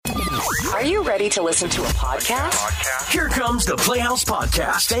Are you ready to listen to a podcast? Here comes the Playhouse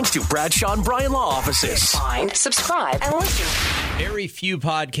Podcast, thanks to Bradshaw and Bryan Law Offices. Find, subscribe, and listen. Very few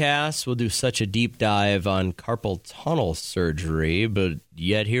podcasts will do such a deep dive on carpal tunnel surgery, but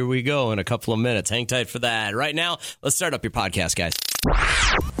yet here we go in a couple of minutes. Hang tight for that. Right now, let's start up your podcast, guys.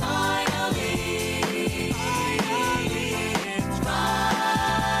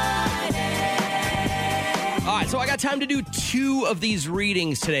 All right, so I got time to do 2 of these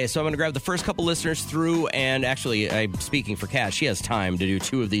readings today. So I'm going to grab the first couple listeners through, and actually, I'm speaking for Kat. She has time to do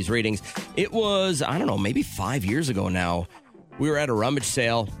 2 of these readings. It was, I don't know, maybe 5 years ago now. We were at a rummage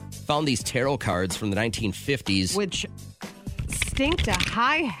sale, found these tarot cards from the 1950s. Which stink to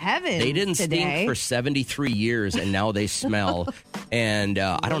high heaven. They didn't stink for 73 years, and now they smell. And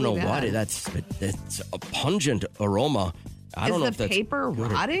I don't know what it's a pungent aroma. I don't know if the that's paper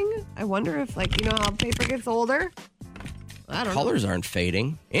rotting? I wonder if, how paper gets older. I don't know. Colors aren't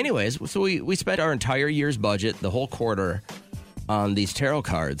fading. Anyways, so we spent our entire year's budget, the whole quarter, on these tarot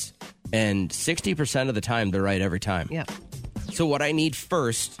cards. And 60% of the time, they're right every time. Yeah. So what I need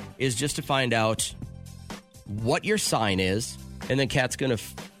first is just to find out what your sign is. And then Kat's going to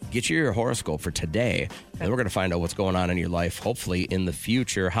get you your horoscope for today. Okay. And we're going to find out what's going on in your life, hopefully, in the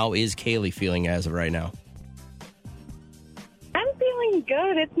future. How is Kaylee feeling as of right now? I'm feeling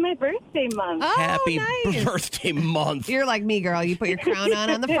good. It's my birthday month. Oh, Happy nice. birthday month. You're like me, girl. You put your crown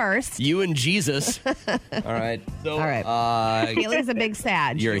on the first. You and Jesus. All right. So, all right. Kaylee's a big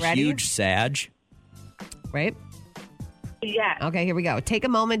Sag. You're you a ready? huge Sag. Right? Yeah. Okay, here we go. Take a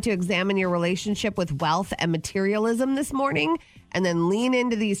moment to examine your relationship with wealth and materialism this morning, and then lean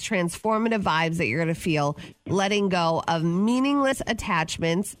into these transformative vibes that you're going to feel, letting go of meaningless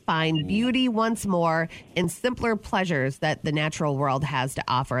attachments, find beauty once more in simpler pleasures that the natural world has to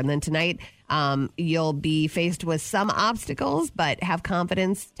offer. And then tonight, you'll be faced with some obstacles, but have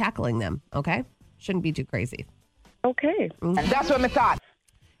confidence tackling them, okay? Shouldn't be too crazy. Okay. That's what I thought.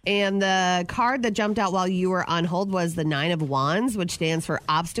 And the card that jumped out while you were on hold was the 9 of Wands, which stands for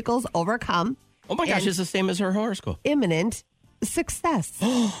obstacles overcome. Oh my gosh, it's the same as her horoscope. Imminent success.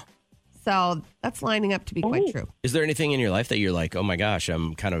 So that's lining up to be quite true. Is there anything in your life that you're like, oh my gosh,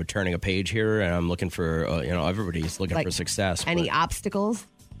 I'm kind of turning a page here and I'm looking for, everybody's looking for success. Any obstacles?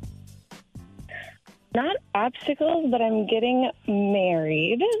 Not obstacles, but I'm getting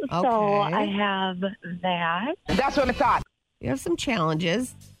married. So Okay. I have that. That's what I thought. You have some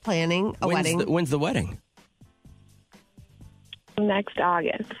challenges planning a wedding. When's the wedding? Next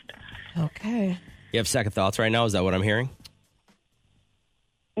August. Okay. You have second thoughts right now? Is that what I'm hearing?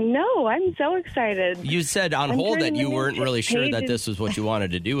 No, I'm so excited. You said on I'm hold that turning you them weren't into really sure that pages. this was what you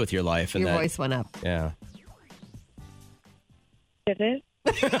wanted to do with your life. And Your that, voice went up. Yeah. Did it?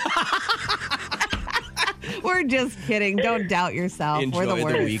 We're just kidding. Don't doubt yourself. We're Enjoy the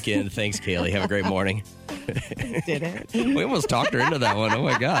worst. weekend. Thanks, Kaylee. Have a great morning. Did it? We almost talked her into that one. Oh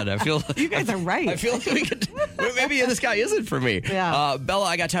my God. I feel You guys are right. I feel like we could. Maybe this guy isn't for me. Yeah. Bella,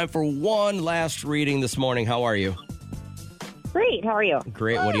 I got time for one last reading this morning. How are you? Great. How are you?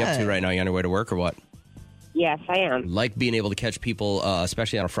 Great. What are you up to right now? You on your way to work or what? Yes, I am. Like being able to catch people,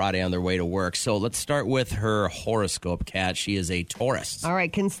 especially on a Friday, on their way to work. So let's start with her horoscope, Kat. She is a Taurus. All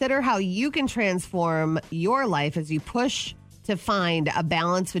right. Consider how you can transform your life as you push to find a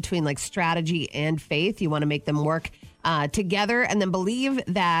balance between strategy and faith. You want to make them work together, and then believe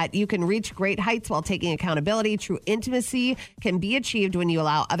that you can reach great heights while taking accountability. True intimacy can be achieved when you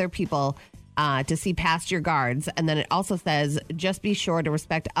allow other people to see past your guards. And then it also says, just be sure to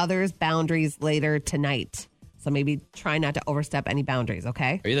respect others' boundaries later tonight. So maybe try not to overstep any boundaries,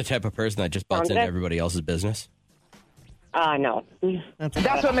 okay? Are you the type of person that just butts into everybody else's business? No.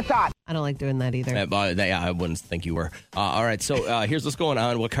 That's what I thought. I don't like doing that either. Yeah, I wouldn't think you were. All right, so here's what's going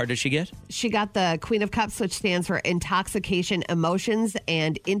on. What card did she get? She got the Queen of Cups, which stands for intoxication, emotions,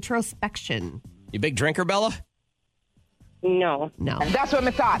 and introspection. You big drinker, Bella? No. No. That's what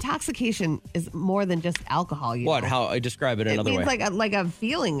I thought. Intoxication is more than just alcohol. What? know. How? I describe it It another means way. like a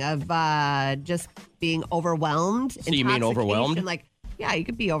feeling of just being overwhelmed. So you mean overwhelmed? Yeah, you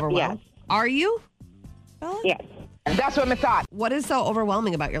could be overwhelmed. Yes. Are you? Bella? Yes. That's what I thought. What is so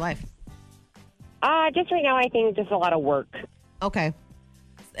overwhelming about your life? Just right now, I think just a lot of work. Okay.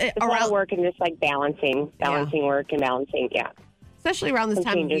 Just a lot of work and just balancing work and balancing, Especially around this Some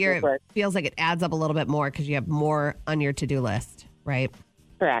time of changes year, with it work. feels like it adds up a little bit more because you have more on your to-do list, right?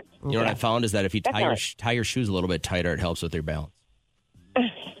 Correct. You know what I found is that if you Definitely. tie your shoes a little bit tighter, it helps with your balance. There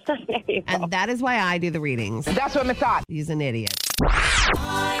you go. And that is why I do the readings. That's what I thought. He's an idiot.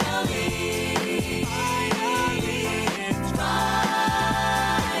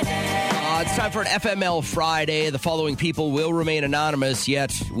 It's time time for an FML Friday. The following people will remain anonymous,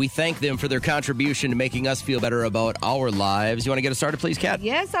 yet we thank them for their contribution to making us feel better about our lives. You want to get us started, please, Kat?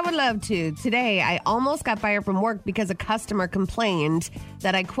 Yes, I would love to. Today, I almost got fired from work because a customer complained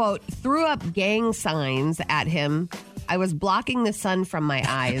that I, quote, threw up gang signs at him. I was blocking the sun from my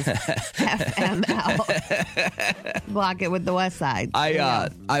eyes. FML. Block it with the West Side.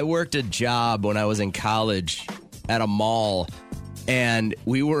 I worked a job when I was in college at a mall, and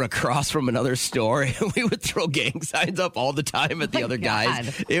we were across from another store, and we would throw gang signs up all the time at the other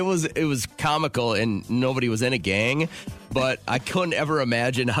guys. It was comical, and nobody was in a gang, but I couldn't ever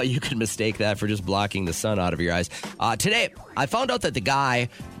imagine how you could mistake that for just blocking the sun out of your eyes. Today, I found out that the guy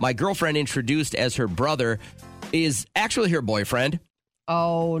my girlfriend introduced as her brother is actually her boyfriend.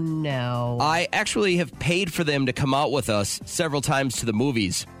 Oh, no. I actually have paid for them to come out with us several times to the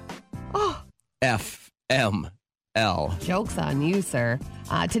movies. Oh. FML. Joke's on you, sir.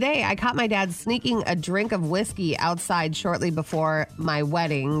 Today, I caught my dad sneaking a drink of whiskey outside shortly before my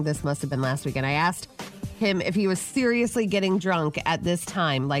wedding. This must have been last weekend. I asked him if he was seriously getting drunk at this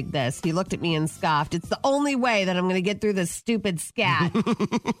time like this. He looked at me and scoffed. It's the only way that I'm going to get through this stupid scat.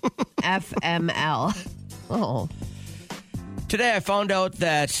 FML. Oh. Today, I found out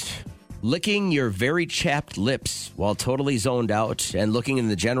that licking your very chapped lips while totally zoned out and looking in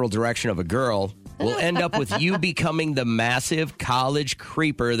the general direction of a girl will end up with you becoming the massive college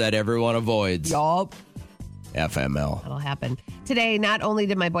creeper that everyone avoids. Yup. FML. That'll happen. Today, not only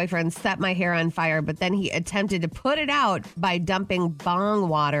did my boyfriend set my hair on fire, but then he attempted to put it out by dumping bong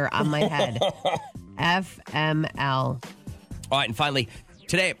water on my head. FML. All right, and finally,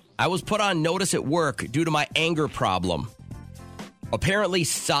 today, I was put on notice at work due to my anger problem. Apparently,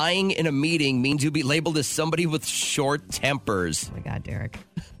 sighing in a meeting means you'll be labeled as somebody with short tempers. Oh, my God, Derek.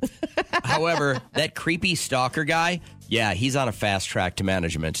 However, that creepy stalker guy, yeah, he's on a fast track to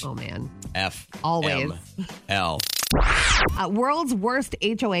management. Oh, man. FML. World's worst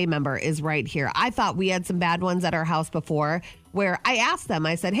HOA member is right here. I thought we had some bad ones at our house before where I asked them,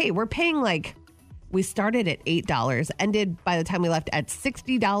 I said, hey, we're paying we started at $8, ended by the time we left at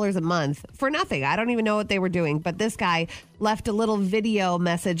 $60 a month for nothing. I don't even know what they were doing, but this guy left a little video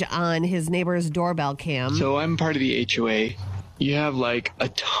message on his neighbor's doorbell cam. So I'm part of the HOA. You have a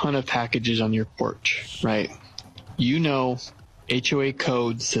ton of packages on your porch, right? You know, HOA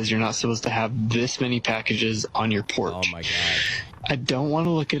code says you're not supposed to have this many packages on your porch. Oh my God. I don't want to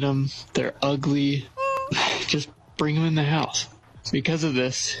look at them. They're ugly. Just bring them in the house. Because of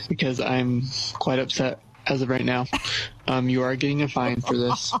this, because I'm quite upset as of right now, you are getting a fine for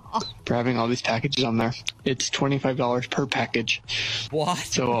this, for having all these packages on there. It's $25 per package. What?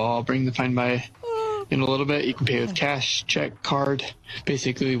 So I'll bring the fine by in a little bit. You can pay with cash, check, card,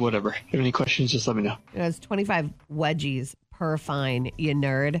 basically whatever. If you have any questions, just let me know. It's 25 wedgies per fine, you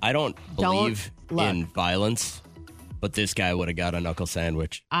nerd. I don't believe in violence, but this guy would have got a knuckle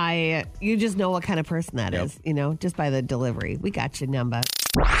sandwich. You just know what kind of person that is, just by the delivery. We got your number.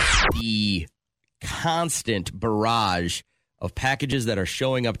 The constant barrage of packages that are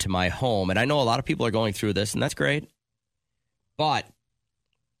showing up to my home, and I know a lot of people are going through this, and that's great, but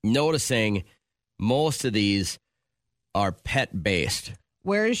noticing most of these are pet-based.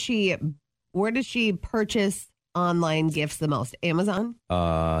 Where does she purchase online gifts the most? Amazon?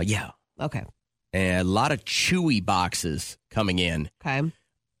 Yeah. Okay. And a lot of Chewy boxes coming in. Okay.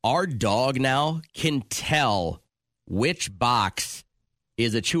 Our dog now can tell which box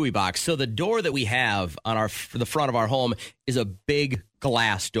is a Chewy box. So the door that we have on the front of our home is a big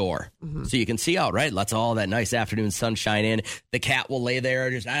glass door. Mm-hmm. So you can see out, right? Lets all that nice afternoon sunshine in. The cat will lay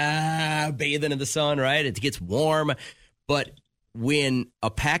there just bathing in the sun, right? It gets warm. But when a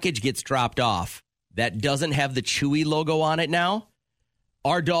package gets dropped off that doesn't have the Chewy logo on it now,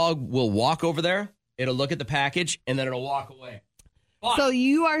 our dog will walk over there, it'll look at the package, and then it'll walk away. But so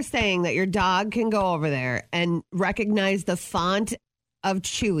you are saying that your dog can go over there and recognize the font of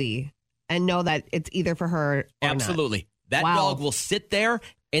Chewy and know that it's either for her or absolutely. not. That dog will sit there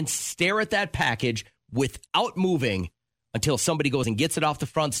and stare at that package without moving until somebody goes and gets it off the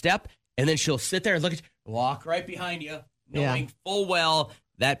front step, and then she'll sit there and walk right behind you, knowing full well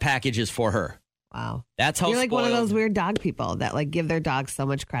that package is for her. Wow. That's how you're like spoiled. One of those weird dog people that give their dogs so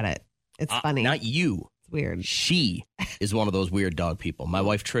much credit. It's funny. Not you. It's weird. She is one of those weird dog people. My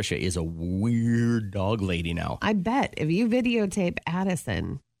wife, Trisha, is a weird dog lady now. I bet if you videotape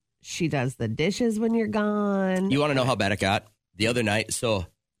Addison, she does the dishes when you're gone. You want to know how bad it got? The other night, so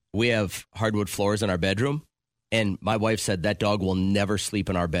we have hardwood floors in our bedroom, and my wife said that dog will never sleep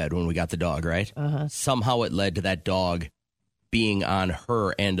in our bed when we got the dog, right? Uh-huh. Somehow it led to that dog being on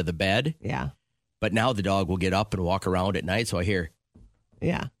her end of the bed. Yeah. But now the dog will get up and walk around at night, so I hear,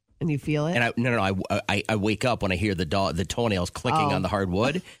 yeah, And you feel it? And I wake up when I hear the toenails clicking on the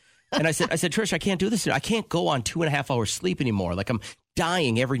hardwood. And I said, Trish, I can't do this. I can't go on 2.5 hours sleep anymore. Like, I'm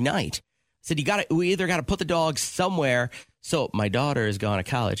dying every night. I said, we either got to put the dog somewhere. So my daughter is gone to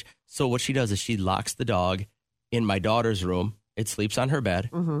college. So what she does is she locks the dog in my daughter's room. It sleeps on her bed.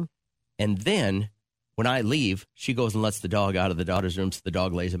 Mm-hmm. And then when I leave, she goes and lets the dog out of the daughter's room. So the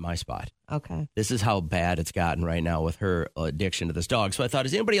dog lays in my spot. Okay. This is how bad it's gotten right now with her addiction to this dog. So I thought,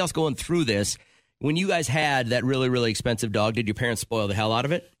 is anybody else going through this? When you guys had that really, really expensive dog, did your parents spoil the hell out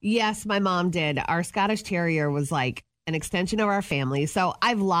of it? Yes, my mom did. Our Scottish Terrier was like an extension of our family. So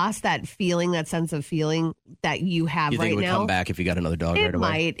I've lost that feeling, that sense of feeling that you have right now. You think it would come back if you got another dog right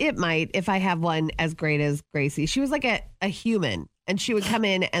away? It might. If I have one as great as Gracie. She was like a human. And she would come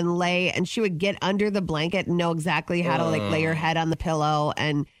in and lay, and she would get under the blanket and know exactly how to like lay her head on the pillow.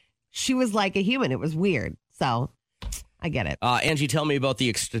 And she was like a human. It was weird. So I get it. Angie, tell me about the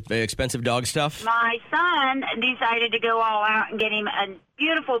expensive dog stuff. My son decided to go all out and get him a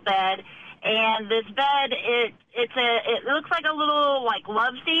beautiful bed. And this bed, it looks like a little like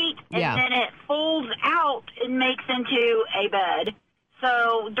love seat, and then it folds out and makes into a bed.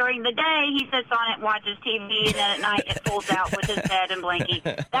 So during the day, he sits on it and watches TV, and then at night it folds out with his bed and blankie.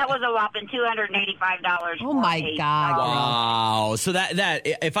 That was a whopping $285. Oh my God! Wow! So that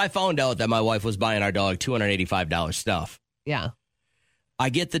if I found out that my wife was buying our dog $285 stuff, I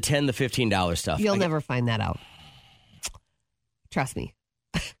get the $10, the $15 stuff. You'll never find that out. Trust me.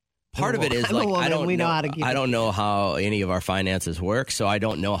 Part of it is like I don't know how any of our finances work, so I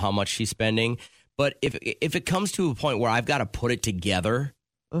don't know how much she's spending. But if it comes to a point where I've got to put it together,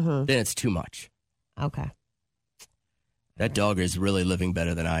 then it's too much. Okay. That dog is really living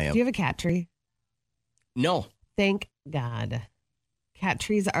better than I am. Do you have a cat tree? No. Thank God. Cat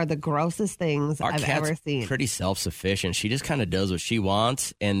trees are the grossest things I've ever seen. Pretty self-sufficient. She just kind of does what she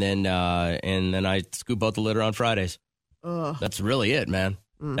wants, and then I scoop out the litter on Fridays. Ugh. That's really it, man.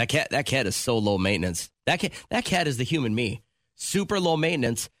 That cat is so low maintenance. That cat is the human me. Super low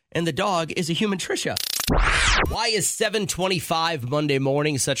maintenance. And the dog is a human Trisha. Why is 7:25 Monday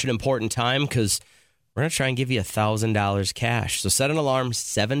morning such an important time? Because we're going to try and give you $1,000 cash. So set an alarm,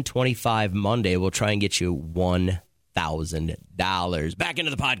 7:25 Monday. We'll try and get you $1,000. Back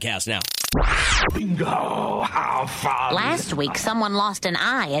into the podcast now. Bingo! How fun! Last week, someone lost an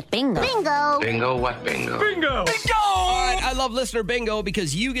eye at bingo. Bingo! Bingo what bingo? Bingo! Bingo! All right, I love listener bingo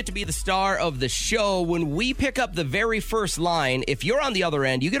because you get to be the star of the show. When we pick up the very first line, if you're on the other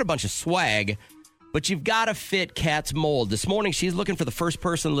end, you get a bunch of swag, but you've got to fit Kat's mold. This morning, she's looking for the first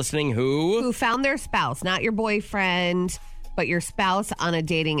person listening who found their spouse, not your boyfriend, but your spouse on a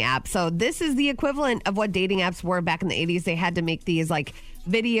dating app. So this is the equivalent of what dating apps were back in the 80s. They had to make these like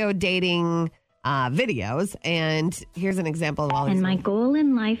video dating videos. And here's an example of all these. And my goal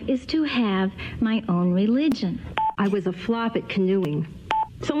in life is to have my own religion. I was a flop at canoeing.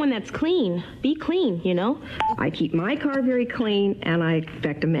 Someone that's clean. Be clean, you know? I keep my car very clean, and I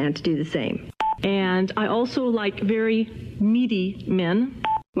expect a man to do the same. And I also like very meaty men.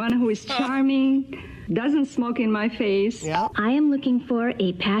 One who is charming, doesn't smoke in my face. Yep. I am looking for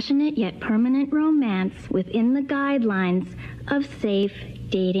a passionate yet permanent romance within the guidelines of safe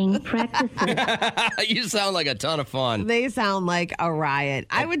dating practices. You sound like a ton of fun. They sound like a riot.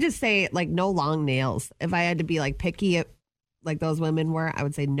 I would just say like no long nails. If I had to be like picky like those women were, I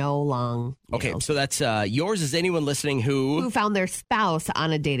would say no long nails. Okay, so that's yours is anyone listening who found their spouse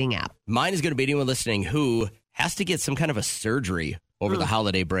on a dating app. Mine is going to be anyone listening who has to get some kind of a surgery over the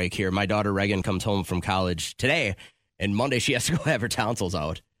holiday break here. My daughter Reagan comes home from college today, and Monday she has to go have her tonsils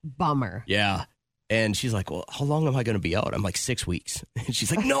out. Bummer. Yeah. And she's like, well, how long am I going to be out? I'm like, 6 weeks. And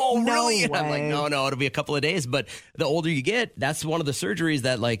she's like, no, really? And I'm like, no, it'll be a couple of days. But the older you get, that's one of the surgeries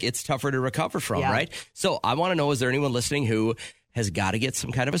that like it's tougher to recover from, right? So I want to know, is there anyone listening who has got to get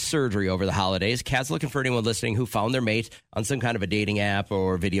some kind of a surgery over the holidays? Kat's looking for anyone listening who found their mate on some kind of a dating app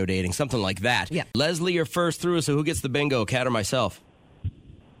or video dating, something like that. Yeah. Leslie, you're first through, so who gets the bingo, Kat or myself?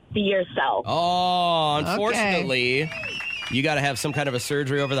 Be yourself. Oh, unfortunately, you got to have some kind of a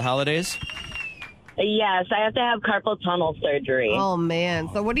surgery over the holidays? Yes, I have to have carpal tunnel surgery. Oh, man.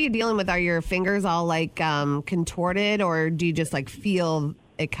 So what are you dealing with? Are your fingers all like contorted, or do you just like feel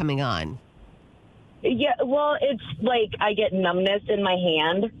it coming on? Yeah, well, it's like I get numbness in my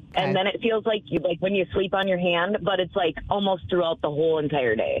hand, and then it feels like when you sleep on your hand, but it's like almost throughout the whole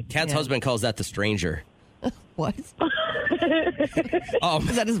entire day. Kat's husband calls that the stranger. What? Is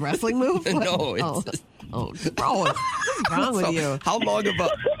that his wrestling move? No. Bro, what's wrong with you? How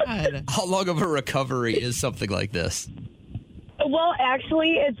long of a recovery is something like this? Well,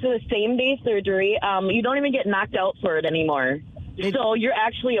 actually, it's a same-day surgery. You don't even get knocked out for it anymore. So you're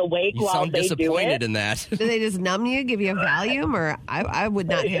actually awake You while sound they do disappointed it? in that. Do they just numb you, give you a Valium, or I would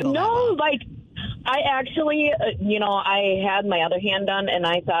not handle that? No, like I actually, I had my other hand done, and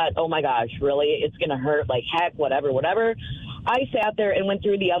I thought, oh my gosh, really? It's gonna hurt like heck, whatever. I sat there and went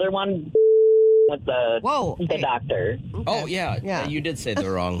through the other one with the doctor. Oh yeah. You did say the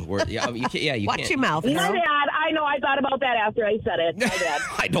wrong word. Yeah, you Watch can't. your mouth. My bad. I know. I thought about that after I said it. My bad.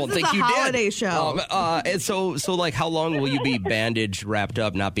 I don't This is think a you holiday did. show. And so like, how long will you be bandaged, wrapped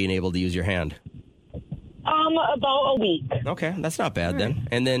up, not being able to use your hand? About a week. Okay, that's not bad then.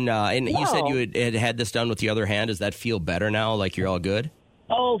 And then, you said you had this done with the other hand. Does that feel better now? Like you're all good?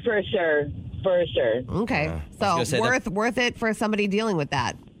 Oh, for sure. Okay, gonna so say worth it for somebody dealing with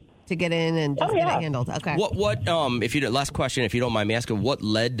that to get in and just get it handled. Okay. What? Last question, if you don't mind me asking, what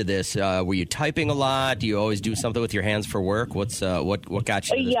led to this? Were you typing a lot? Do you always do something with your hands for work? What got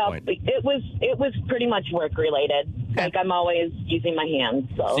you to this point? It was pretty much work related. Okay. Like I'm always using my hands.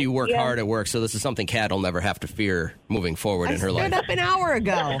 So you work hard at work, so this is something Kat will never have to fear moving forward in her I life. stood up an hour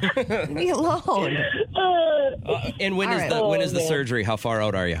ago. Leave me alone. And when is the surgery? How far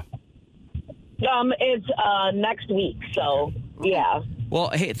out are you? It's next week. So yeah. Well,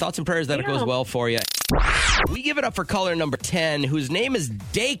 hey, thoughts and prayers that it goes well for you. We give it up for caller number 10, whose name is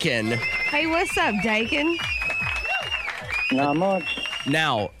Dakin. Hey, what's up, Dakin? Not much.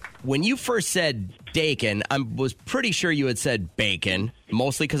 Now, when you first said Dakin, I was pretty sure you had said bacon,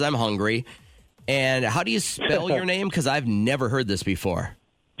 mostly because I'm hungry. And how do you spell your name? Because I've never heard this before.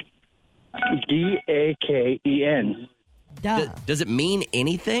 Daken. Does it mean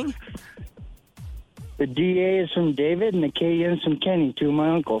anything? The DA is from David and the KN is from Kenny, two of my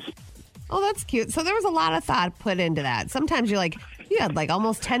uncles. Oh, that's cute. So there was a lot of thought put into that. Sometimes you had like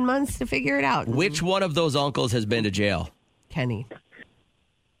almost 10 months to figure it out. Which one of those uncles has been to jail? Kenny.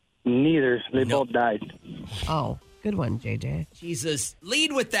 Neither. They both died. Oh, good one, JJ. Jesus,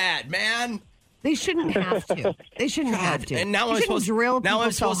 lead with that, man. They shouldn't have to. They shouldn't have to. And now you I'm supposed drill people now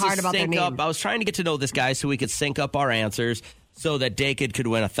I'm so supposed hard to about their sync name. up. I was trying to get to know this guy so we could sync up our answers so that Dakin could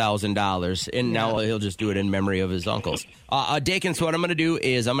win $1,000. And now he'll just do it in memory of his uncles. Dakin, so what I'm going to do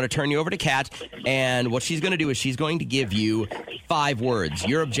is I'm going to turn you over to Kat. And what she's going to do is she's going to give you 5 words.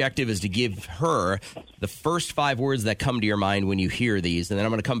 Your objective is to give her the first 5 words that come to your mind when you hear these. And then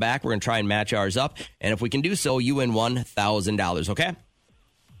I'm going to come back. We're going to try and match ours up. And if we can do so, you win $1,000. Okay?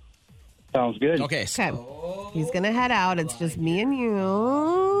 Sounds good. Okay. Okay. He's going to head out. It's just me and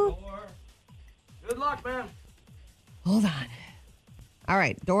you. Good luck, man. Hold on. All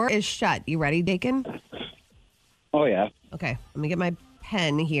right. Door is shut. You ready, Dakin? Oh, yeah. Okay. Let me get my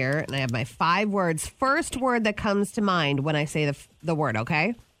pen here, and I have my 5 words. First word that comes to mind when I say the word,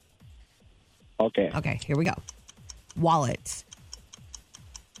 okay? Okay. Okay. Here we go. Wallet.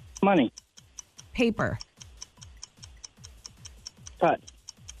 Money. Paper. Cut.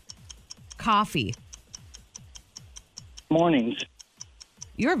 Coffee. Mornings.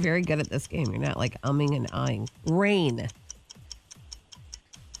 You're very good at this game. You're not like umming and ahhing. Rain.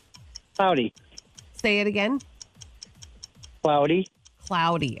 Cloudy. Say it again. Cloudy.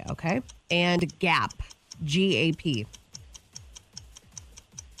 Cloudy, okay. And gap. G-A-P.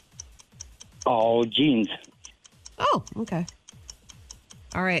 Oh, jeans. Oh, okay.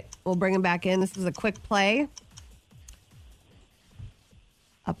 All right. We'll bring him back in. This is a quick play.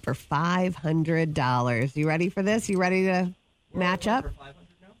 Up for $500. You ready for this? You ready to match up?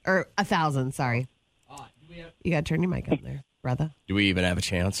 Or 1,000, sorry. You got to turn your mic on there, brother. Do we even have a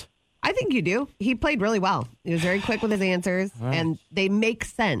chance? I think you do. He played really well. He was very quick with his answers, and they make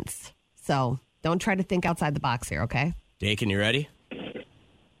sense. So don't try to think outside the box here, okay? Dakin, you ready?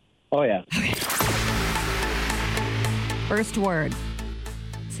 Oh, yeah. First word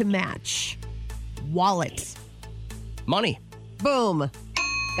to match. Wallet. Money. Boom.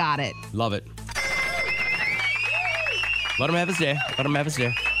 Got it. Love it. Let him have his day. Let him have his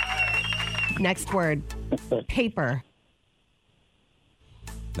day. Next word. Paper.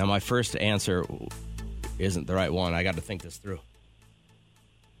 Now, my first answer isn't the right one. I got to think this through.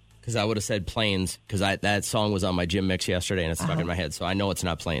 Because I would have said planes, because that song was on my gym mix yesterday, and it's stuck in my head. So I know it's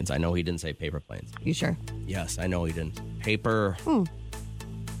not planes. I know he didn't say paper planes. You sure? Yes, I know he didn't. Paper.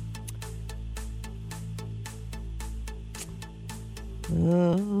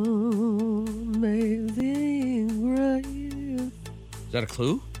 Amazing grace. Is that a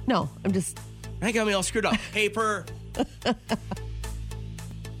clue? No, I'm just... I got me all screwed up. Paper.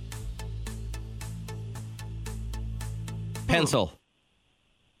 Pencil.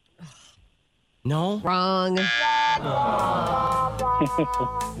 No? Wrong.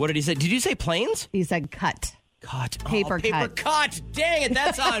 What did he say? Did you say planes? He said cut. Cut. Paper Paper cut. cut. Dang it,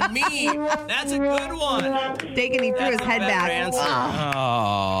 that's on me. That's a good one. Dakin, he threw his head back. Answer. Oh.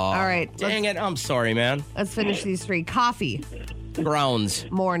 All right. Dang it. I'm sorry, man. Let's finish these three. Coffee. Grounds.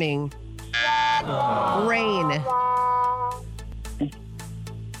 Morning. Rain.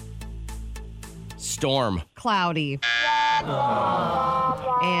 Storm. Cloudy.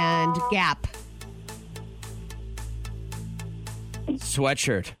 And Gap.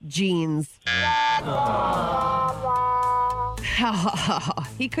 Sweatshirt. Jeans.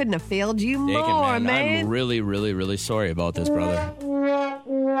 He couldn't have failed you Dakin, more, man. I'm really, really, really sorry about this, brother.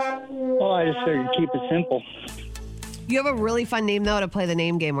 Oh, I just figured keep it simple. You have a really fun name, though, to play the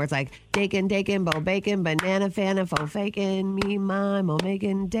name game where it's like Dakin, Bo Bacon, Banana Fana, Fo Fakin, Me, My, Mo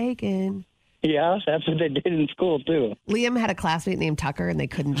Makin, Dakin. Yeah, that's what they did in school, too. Liam had a classmate named Tucker, and they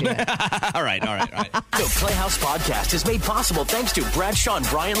couldn't do it. All right. The Playhouse Podcast is made possible thanks to Bradshaw and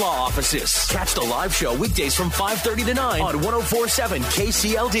Bryan Law Offices. Catch the live show weekdays from 5:30 to 9 on 104.7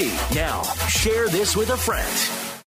 KCLD. Now, share this with a friend.